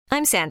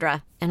I'm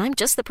Sandra, and I'm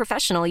just the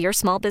professional your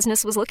small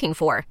business was looking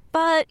for.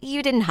 But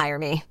you didn't hire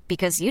me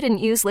because you didn't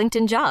use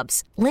LinkedIn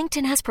Jobs.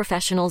 LinkedIn has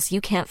professionals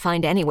you can't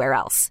find anywhere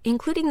else,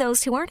 including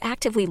those who aren't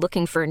actively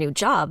looking for a new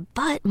job,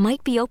 but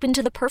might be open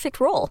to the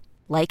perfect role,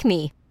 like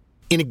me.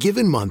 In a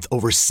given month,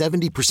 over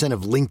 70%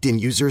 of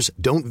LinkedIn users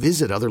don't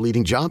visit other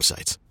leading job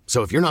sites.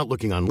 So if you're not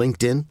looking on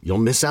LinkedIn, you'll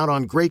miss out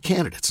on great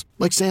candidates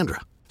like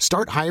Sandra.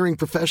 Start hiring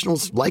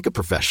professionals like a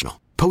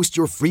professional. Post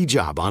your free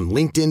job on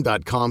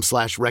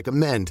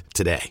linkedin.com/recommend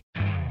today.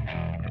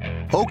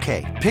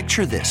 Okay,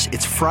 picture this.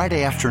 It's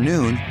Friday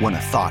afternoon when a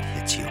thought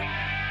hits you.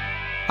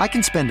 I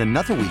can spend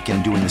another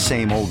weekend doing the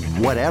same old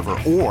whatever,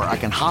 or I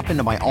can hop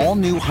into my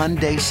all-new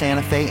Hyundai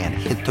Santa Fe and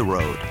hit the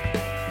road.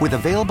 With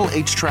available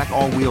H-Track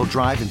all-wheel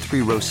drive and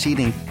 3-row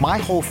seating, my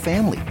whole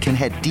family can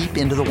head deep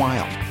into the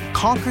wild.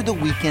 Conquer the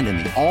weekend in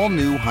the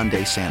all-new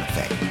Hyundai Santa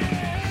Fe.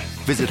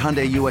 Visit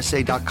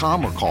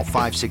HyundaiUSA.com or call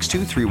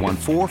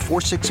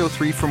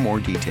 562-314-4603 for more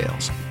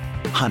details.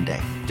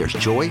 Hyundai, there's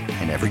joy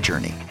in every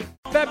journey.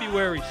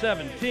 February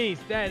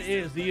 17th, that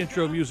is the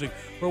intro music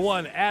for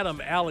one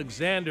Adam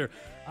Alexander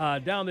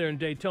down there in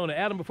Daytona.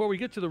 Adam, before we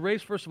get to the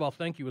race, first of all,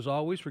 thank you as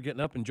always for getting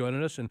up and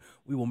joining us, and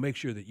we will make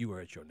sure that you are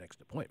at your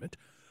next appointment.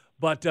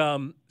 But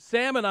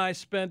Sam and I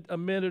spent a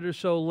minute or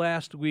so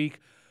last week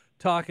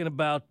talking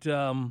about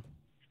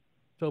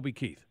Toby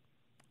Keith.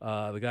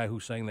 The guy who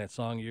sang that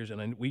song years,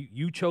 and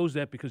you chose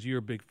that because you're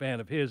a big fan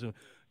of his. And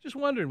just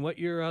wondering what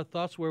your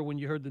thoughts were when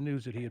you heard the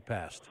news that he had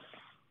passed.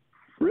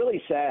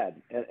 Really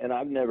sad, and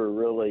I've never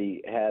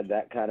really had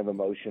that kind of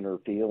emotion or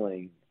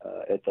feeling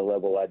at the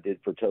level I did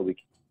for Toby.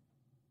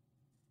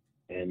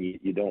 And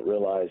you don't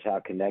realize how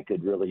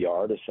connected really you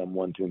are to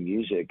someone through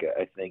music,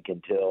 I think,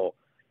 until,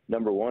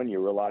 number one, you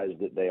realize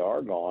that they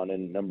are gone,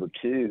 and number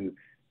two,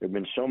 there have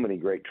been so many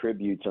great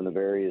tributes on the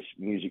various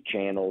music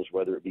channels,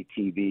 whether it be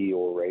TV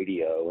or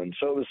radio. And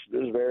so it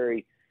was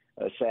very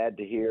sad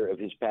to hear of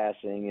his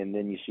passing. And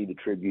then you see the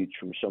tributes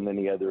from so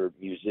many other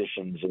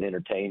musicians and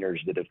entertainers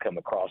that have come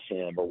across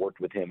him or worked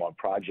with him on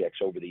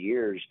projects over the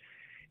years.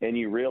 And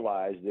you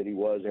realize that he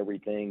was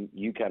everything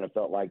you kind of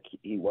felt like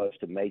he was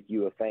to make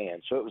you a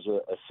fan. So it was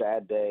a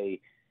sad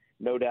day,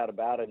 no doubt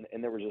about it.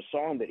 And there was a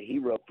song that he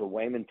wrote for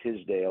Wayman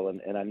Tisdale.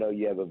 And I know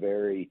you have a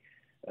very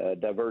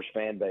diverse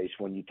fan base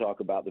when you talk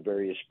about the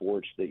various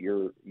sports that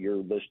your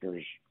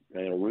listeners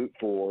root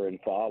for and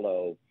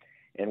follow.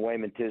 And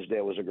Wayman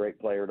Tisdale was a great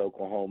player at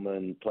Oklahoma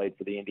and played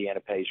for the Indiana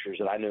Pacers.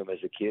 And I knew him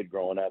as a kid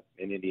growing up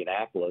in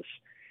Indianapolis.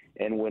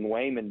 And when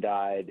Wayman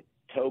died,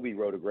 Toby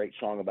wrote a great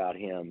song about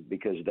him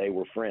because they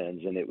were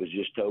friends. And it was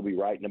just Toby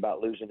writing about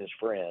losing his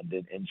friend.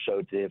 And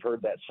so to have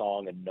heard that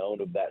song and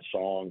known of that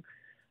song,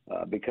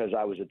 because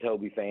I was a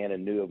Toby fan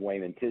and knew of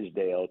Wayman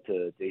Tisdale,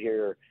 to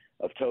hear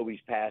of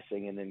Toby's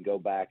passing and then go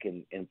back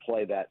and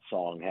play that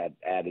song had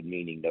added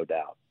meaning, no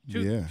doubt.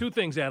 Two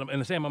things, Adam.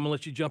 And Sam, I'm going to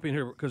let you jump in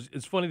here because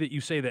it's funny that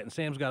you say that, and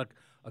Sam's got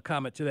a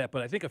comment to that.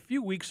 But I think a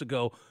few weeks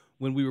ago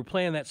when we were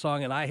playing that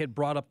song and I had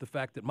brought up the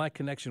fact that my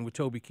connection with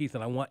Toby Keith,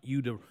 and I want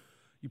you to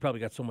 – you probably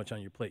got so much on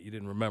your plate you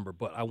didn't remember,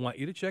 but I want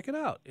you to check it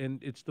out.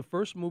 And it's the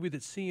first movie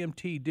that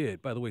CMT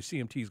did. By the way,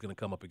 CMT is going to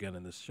come up again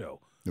in this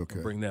show. Okay.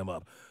 I'll bring them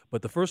up.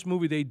 But the first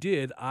movie they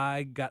did,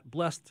 I got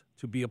blessed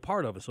to be a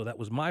part of it. So that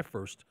was my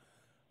first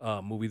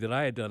movie that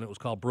I had done. It was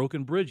called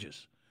Broken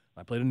Bridges.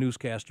 I played a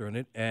newscaster in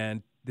it,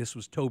 and this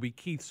was Toby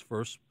Keith's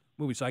first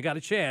movie. So I got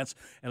a chance,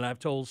 and I've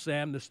told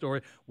Sam this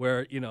story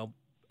where,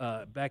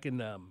 back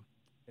in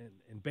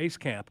base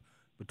camp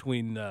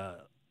between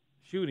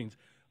shootings,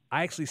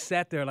 I actually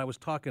sat there and I was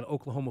talking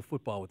Oklahoma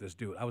football with this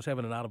dude. I was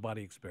having an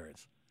out-of-body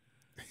experience.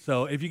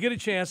 So if you get a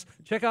chance,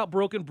 check out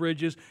Broken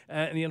Bridges.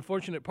 And the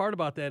unfortunate part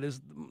about that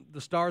is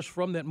the stars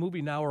from that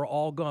movie now are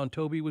all gone.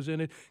 Toby was in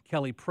it.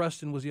 Kelly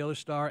Preston was the other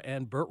star.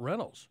 And Burt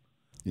Reynolds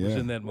was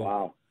in that movie.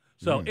 Wow.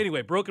 So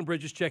anyway, Broken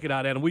Bridges, check it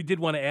out, Adam. We did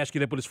want to ask you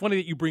that, but it's funny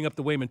that you bring up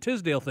the Wayman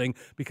Tisdale thing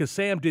because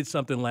Sam did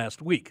something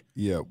last week.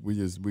 Yeah, we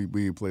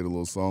played a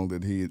little song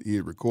that he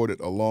had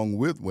recorded along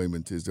with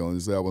Wayman Tisdale on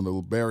his album, a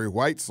little Barry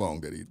White song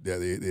that he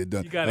had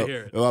done. You got to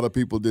hear it. A lot of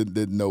people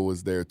didn't know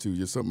was there too.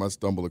 Just something I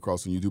stumbled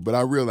across on YouTube, but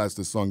I realized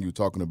the song you were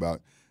talking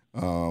about,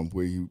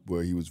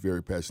 where he was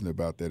very passionate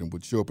about that and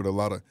would show up at a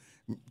lot of.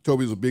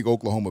 Toby was a big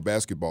Oklahoma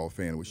basketball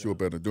fan. Would show up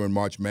during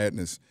March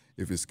Madness.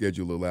 If his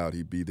schedule allowed,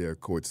 he'd be there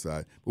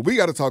courtside. But we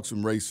got to talk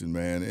some racing,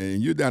 man.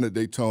 And you're down at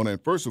Daytona.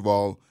 And first of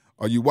all,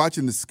 are you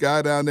watching the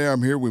sky down there?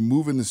 I'm here. We're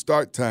moving the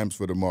start times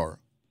for tomorrow.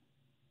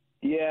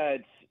 Yeah,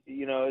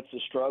 it's a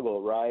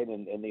struggle, right?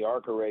 And the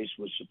ARCA race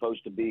was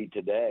supposed to be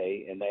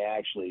today, and they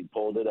actually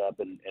pulled it up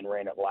and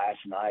ran it last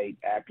night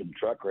after the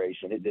truck race,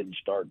 and it didn't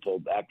start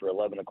until after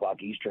 11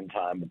 o'clock Eastern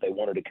time. But they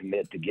wanted to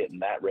commit to getting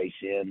that race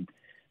in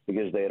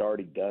because they had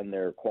already done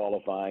their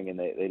qualifying, and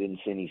they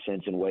didn't see any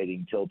sense in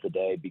waiting till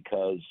today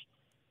because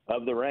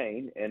of the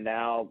rain. And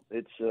now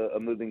it's a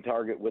moving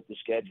target with the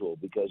schedule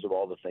because of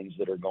all the things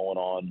that are going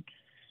on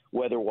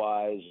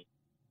weather-wise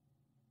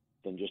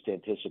and just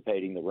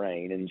anticipating the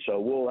rain. And so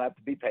we'll have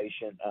to be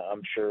patient,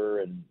 I'm sure.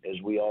 And as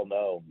we all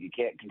know, you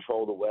can't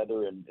control the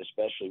weather, and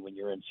especially when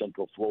you're in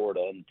Central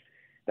Florida.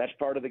 that's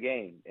part of the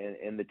game.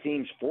 And the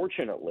teams,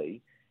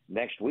 fortunately,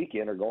 next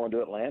weekend are going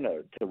to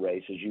Atlanta to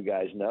race. As you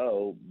guys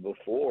know,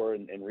 before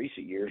in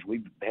recent years,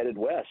 we've headed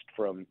west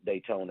from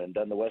Daytona and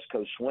done the West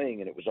Coast swing,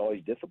 and it was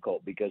always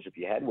difficult because if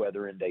you had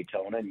weather in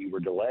Daytona and you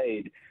were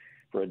delayed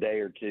for a day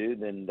or two,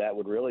 then that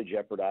would really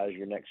jeopardize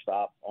your next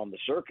stop on the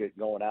circuit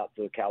going out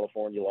to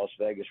California, Las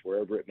Vegas,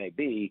 wherever it may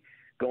be.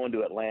 Going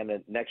to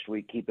Atlanta next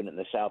week, keeping it in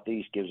the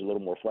Southeast, gives a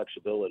little more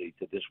flexibility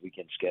to this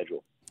weekend's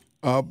schedule.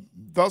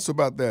 Thoughts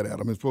about that,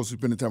 Adam? It's supposed to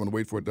spend time on the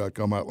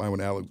waitfor.com hotline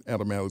with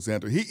Adam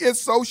Alexander. He is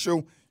social.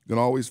 You can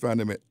always find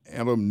him at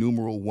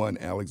Adam1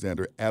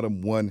 Alexander.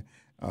 Adam1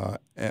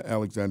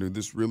 Alexander.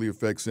 This really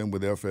affects him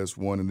with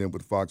FS1 and then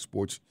with Fox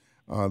Sports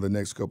the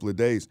next couple of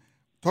days.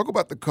 Talk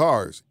about the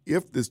cars.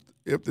 If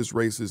this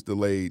race is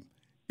delayed,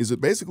 is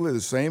it basically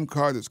the same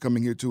car that's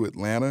coming here to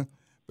Atlanta?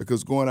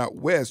 Because going out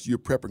west, you're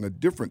prepping a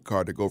different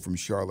car to go from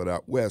Charlotte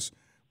out west.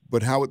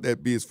 But how would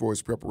that be as far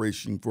as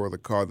preparation for the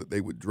car that they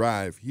would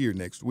drive here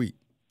next week?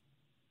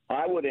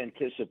 I would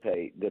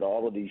anticipate that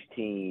all of these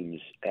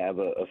teams have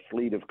a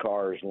fleet of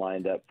cars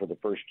lined up for the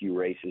first few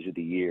races of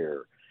the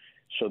year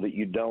so that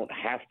you don't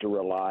have to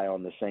rely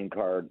on the same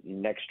car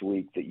next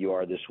week that you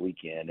are this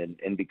weekend.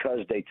 And because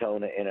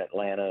Daytona and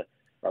Atlanta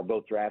are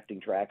both drafting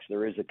tracks,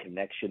 there is a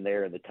connection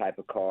there in the type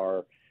of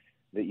car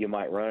that you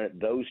might run at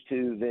those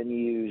two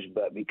venues.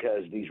 But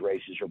because these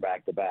races are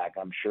back-to-back,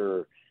 I'm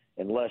sure –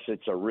 unless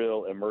it's a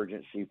real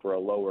emergency for a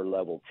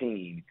lower-level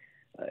team,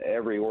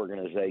 every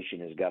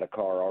organization has got a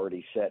car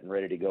already set and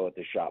ready to go at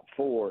the shop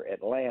for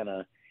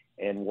Atlanta,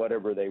 and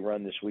whatever they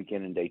run this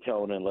weekend in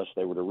Daytona, unless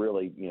they were to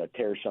really,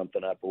 tear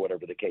something up or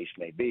whatever the case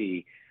may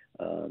be,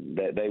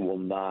 that they will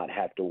not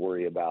have to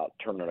worry about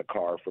turning a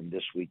car from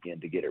this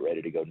weekend to get it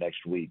ready to go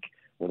next week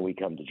when we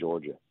come to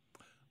Georgia.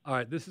 All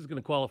right, this is going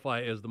to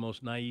qualify as the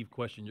most naive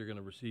question you're going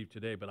to receive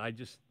today, but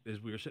as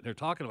we were sitting here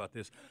talking about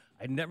this,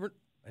 I never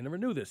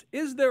knew this.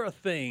 Is there a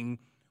thing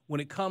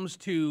when it comes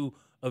to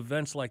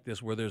events like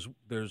this where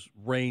there's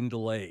rain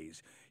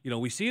delays?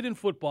 We see it in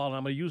football, and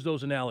I'm going to use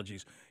those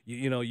analogies.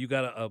 You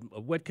got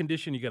a wet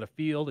condition, you got a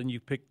field, and you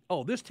pick,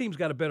 this team's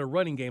got a better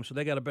running game, so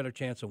they got a better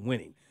chance of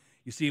winning.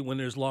 You see it when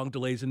there's long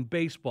delays in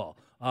baseball.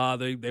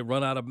 They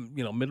run out of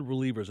middle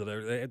relievers,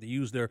 or they have to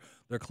use their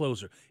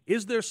closer.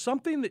 Is there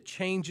something that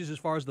changes as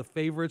far as the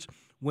favorites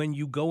when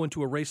you go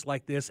into a race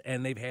like this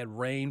and they've had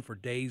rain for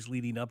days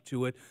leading up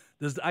to it?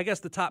 I guess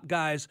the top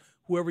guys,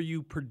 whoever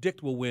you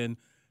predict will win,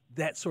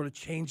 that sort of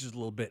changes a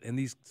little bit, and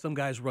some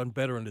guys run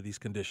better under these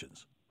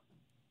conditions.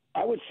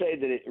 I would say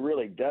that it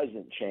really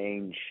doesn't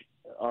change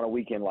on a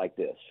weekend like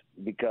this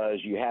because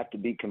you have to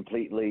be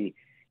completely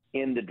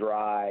in the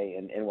dry,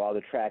 and while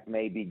the track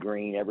may be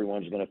green,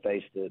 everyone's going to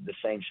face the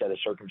same set of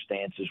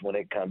circumstances when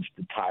it comes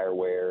to tire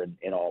wear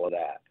and all of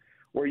that.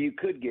 Where you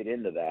could get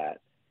into that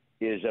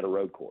is at a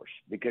road course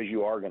because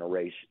you are going to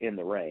race in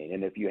the rain.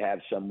 And if you have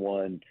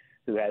someone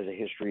who has a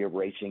history of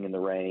racing in the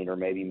rain or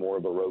maybe more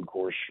of a road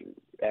course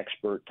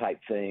expert type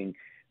thing,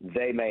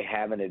 they may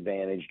have an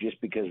advantage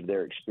just because of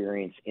their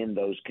experience in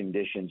those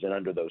conditions and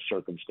under those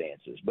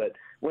circumstances. But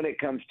when it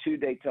comes to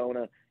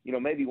Daytona,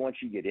 maybe once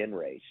you get in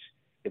race,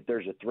 if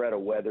there's a threat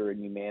of weather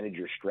and you manage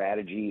your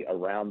strategy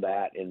around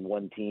that, and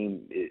one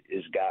team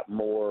has got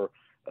more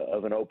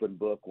of an open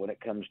book when it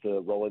comes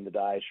to rolling the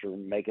dice or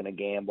making a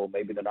gamble,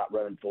 maybe they're not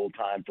running full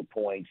time for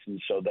points, and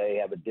so they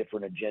have a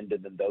different agenda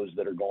than those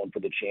that are going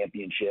for the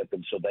championship,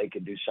 and so they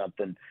could do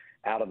something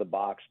out of the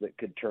box that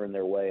could turn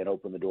their way and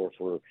open the door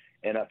for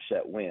an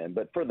upset win.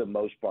 But for the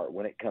most part,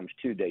 when it comes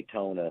to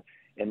Daytona,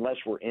 unless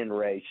we're in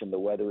race and the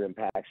weather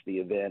impacts the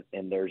event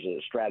and there's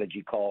a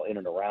strategy call in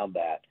and around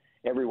that,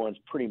 everyone's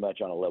pretty much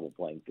on a level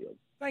playing field.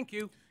 Thank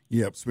you.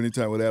 Yep, spending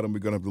time with Adam. We're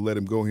going to have to let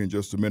him go here in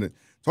just a minute.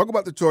 Talk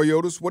about the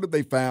Toyotas. What have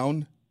they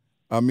found?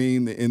 I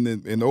mean, in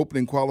the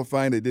opening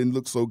qualifying, they didn't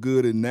look so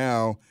good, and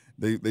now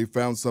they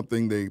found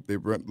something. They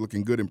were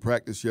looking good in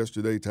practice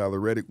yesterday. Tyler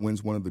Reddick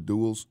wins one of the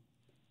duels.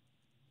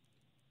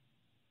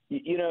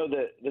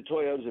 The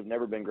Toyotas have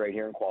never been great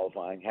here in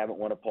qualifying, haven't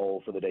won a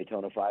pole for the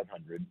Daytona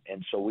 500,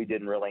 and so we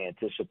didn't really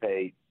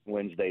anticipate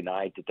Wednesday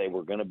night that they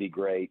were going to be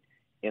great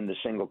in the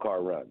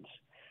single-car runs.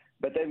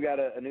 But they've got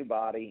a new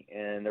body,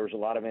 and there was a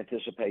lot of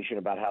anticipation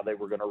about how they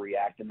were going to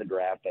react in the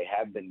draft. They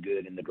have been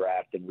good in the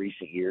draft in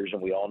recent years, and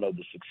we all know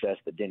the success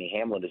that Denny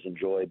Hamlin has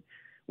enjoyed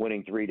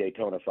winning 3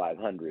 Daytona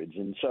 500s.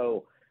 And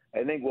so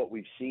I think what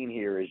we've seen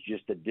here is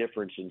just a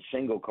difference in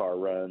single-car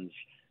runs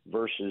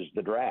versus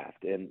the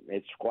draft. And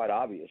it's quite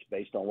obvious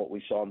based on what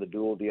we saw in the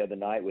duel the other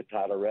night with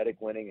Tyler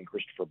Reddick winning and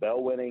Christopher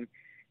Bell winning,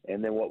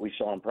 and then what we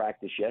saw in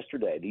practice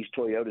yesterday. These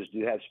Toyotas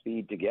do have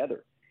speed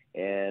together,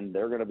 and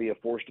they're going to be a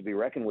force to be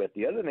reckoned with.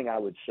 The other thing I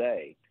would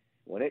say,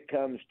 when it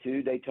comes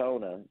to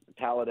Daytona,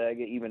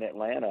 Talladega, even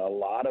Atlanta, a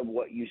lot of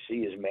what you see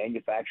is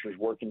manufacturers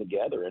working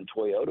together, and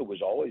Toyota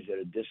was always at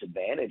a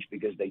disadvantage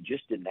because they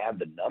just didn't have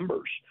the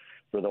numbers.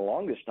 For the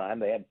longest time,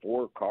 they had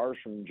 4 cars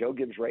from Joe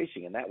Gibbs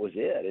Racing, and that was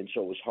it. And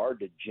so it was hard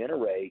to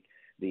generate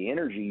the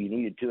energy you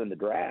needed to in the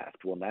draft.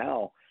 Well,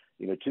 now,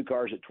 2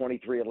 cars at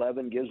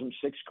 2311 gives them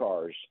 6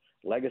 cars.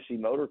 Legacy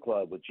Motor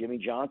Club with Jimmy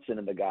Johnson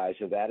and the guys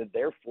have added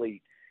their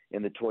fleet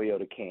in the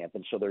Toyota camp,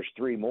 and so there's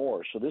 3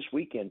 more. So this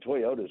weekend,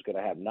 Toyota is going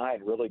to have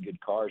 9 really good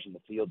cars in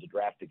the field to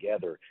draft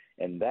together,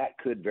 and that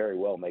could very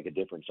well make a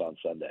difference on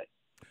Sunday.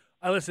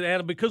 Listen,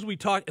 Adam, because we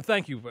talked –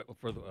 thank you,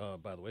 for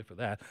by the way, for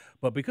that.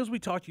 But because we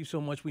talked to you so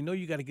much, we know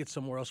you got to get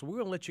somewhere else, so we're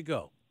going to let you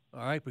go,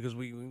 all right, because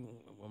we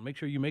will make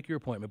sure you make your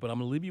appointment. But I'm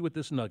going to leave you with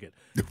this nugget.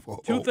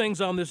 2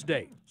 things on this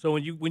day. So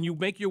when you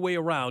make your way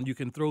around, you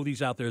can throw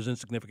these out there as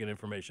insignificant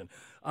information.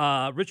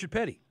 Richard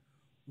Petty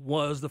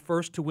was the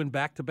first to win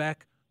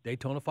back-to-back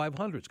Daytona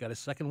 500s. Got his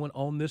second one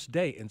on this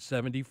day in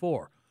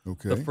 74.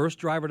 Okay. The first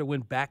driver to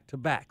win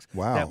back-to-backs.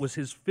 Wow. That was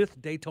his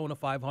 5th Daytona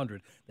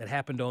 500 that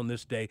happened on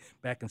this day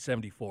back in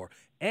 74.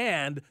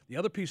 And the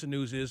other piece of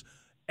news is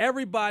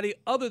everybody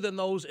other than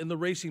those in the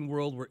racing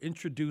world were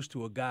introduced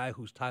to a guy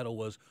whose title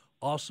was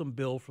Awesome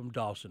Bill from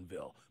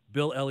Dawsonville.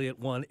 Bill Elliott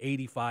won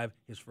 85,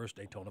 his first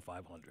Daytona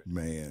 500.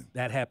 Man.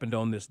 That happened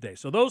on this day.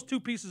 So those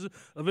 2 pieces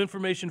of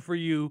information for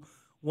you.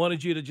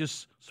 Wanted you to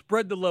just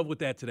spread the love with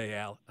that today,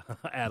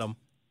 Adam.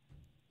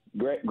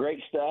 Great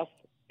stuff.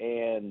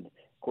 And,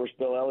 of course,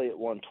 Bill Elliott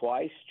won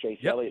twice. Chase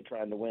Elliott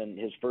trying to win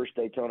his first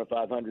Daytona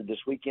 500 this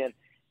weekend.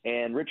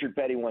 And Richard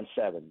Petty won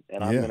 7.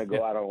 And I'm going to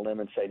go out on a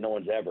limb and say no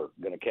one's ever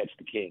going to catch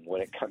the king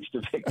when it comes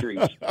to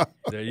victories.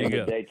 There you in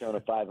go. The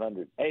Daytona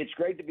 500. Hey, it's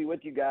great to be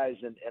with you guys,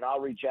 and I'll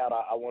reach out.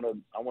 I want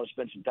to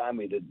spend some time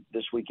with you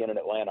this weekend in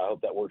Atlanta. I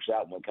hope that works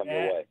out when we come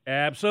your way.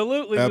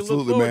 Absolutely.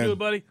 Absolutely, we look forward man. to it,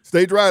 buddy.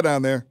 Stay dry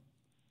down there.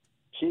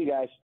 See you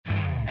guys.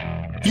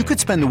 You could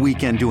spend the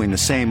weekend doing the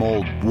same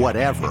old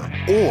whatever,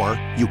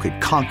 or you could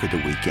conquer the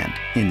weekend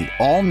in the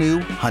all-new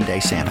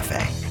Hyundai Santa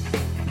Fe.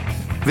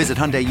 Visit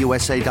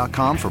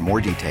HyundaiUSA.com for more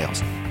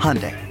details.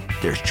 Hyundai,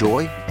 there's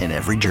joy in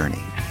every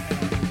journey.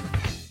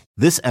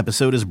 This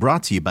episode is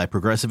brought to you by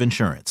Progressive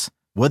Insurance.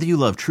 Whether you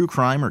love true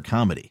crime or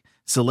comedy,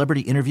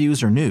 celebrity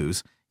interviews or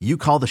news, you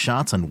call the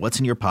shots on what's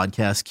in your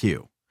podcast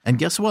queue. And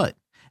guess what?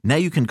 Now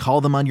you can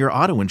call them on your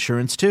auto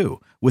insurance too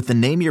with the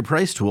Name Your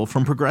Price tool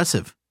from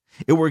Progressive.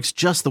 It works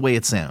just the way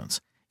it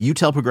sounds. You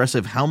tell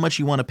Progressive how much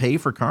you want to pay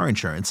for car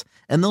insurance,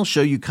 and they'll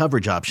show you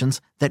coverage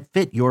options that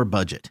fit your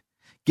budget.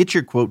 Get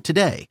your quote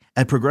today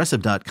at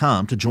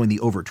Progressive.com to join the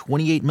over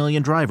 28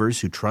 million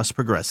drivers who trust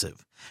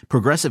Progressive.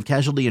 Progressive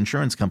Casualty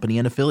Insurance Company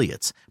and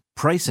Affiliates.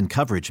 Price and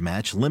coverage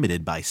match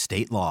limited by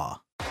state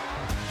law.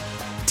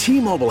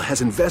 T-Mobile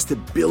has invested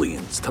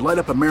billions to light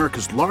up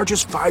America's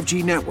largest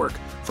 5G network,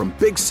 from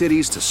big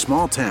cities to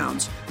small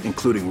towns,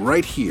 including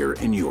right here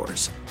in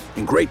yours.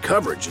 And great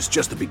coverage is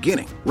just the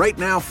beginning. Right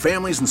now,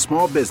 families and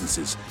small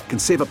businesses can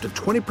save up to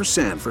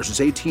 20%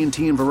 versus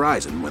AT&T and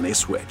Verizon when they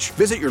switch.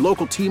 Visit your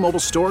local T-Mobile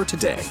store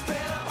today.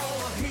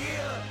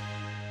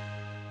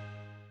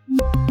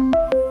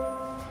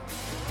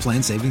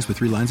 Plan savings with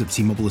 3 lines of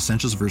T-Mobile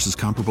Essentials versus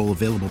comparable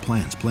available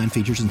plans. Plan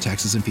features and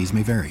taxes and fees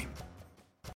may vary.